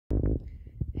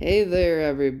Hey there,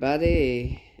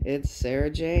 everybody. It's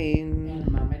Sarah Jane.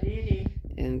 And Mama Dede.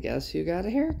 And guess who got a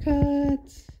haircut?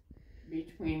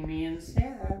 Between me and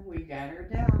Sarah, we got her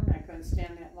down. I couldn't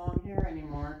stand that long hair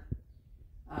anymore.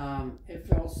 It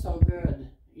feels so good,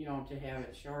 you know, to have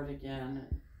it short again.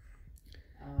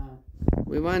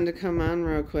 We wanted to come on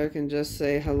real quick and just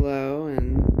say hello.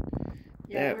 And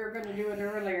yeah, we were going to do it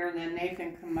earlier, and then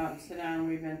Nathan come up and sit down.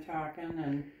 We've been talking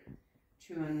and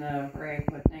chewing the break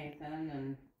with Nathan,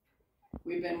 and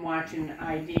we've been watching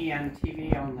ID on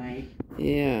TV all night.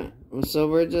 Yeah, so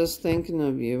we're just thinking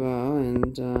of you all,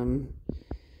 and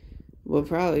we'll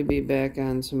probably be back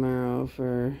on tomorrow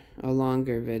for a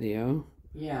longer video.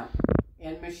 Yeah,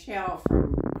 and Michelle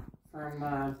from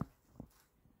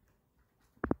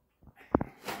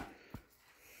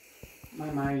my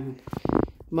mind.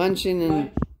 Munching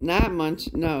and not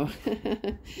munch. No.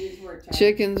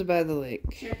 Chickens by the lake.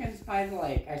 Chickens by the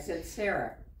lake. I said,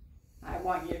 Sarah, I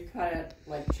want you to cut it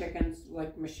like chickens,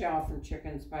 like Michelle from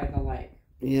Chickens by the Lake.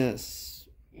 Yes.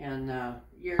 And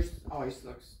yours always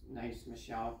looks nice,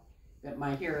 Michelle. But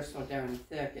my hair is so darn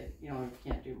thick, you know, I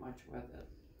can't do much with it.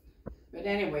 But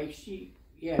anyway, she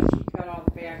cut all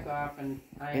the back off, and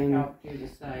I helped do the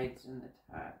sides and the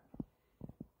top.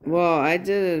 Well, I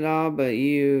did it all, but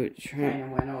you kind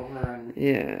of went over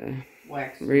and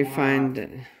waxed refined it.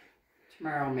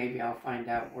 Tomorrow maybe I'll find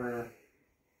out where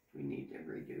we need to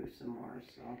redo some more.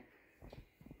 So,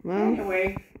 well,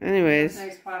 anyways,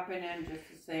 nice popping in just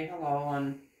to say hello,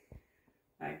 and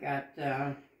I got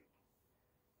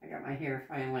my hair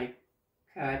finally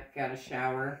cut, got a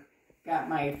shower, got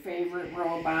my favorite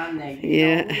robe on. That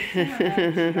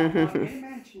don't want me to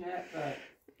mention it, but.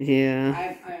 Yeah.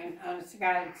 I honest to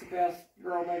God, it's the best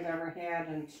robe I've ever had,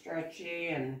 and stretchy,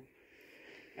 and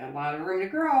got a lot of room to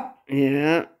grow.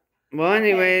 Yeah. Well,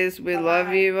 anyways, we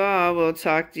love you all. We'll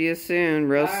talk to you soon,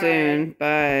 real soon.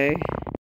 Bye.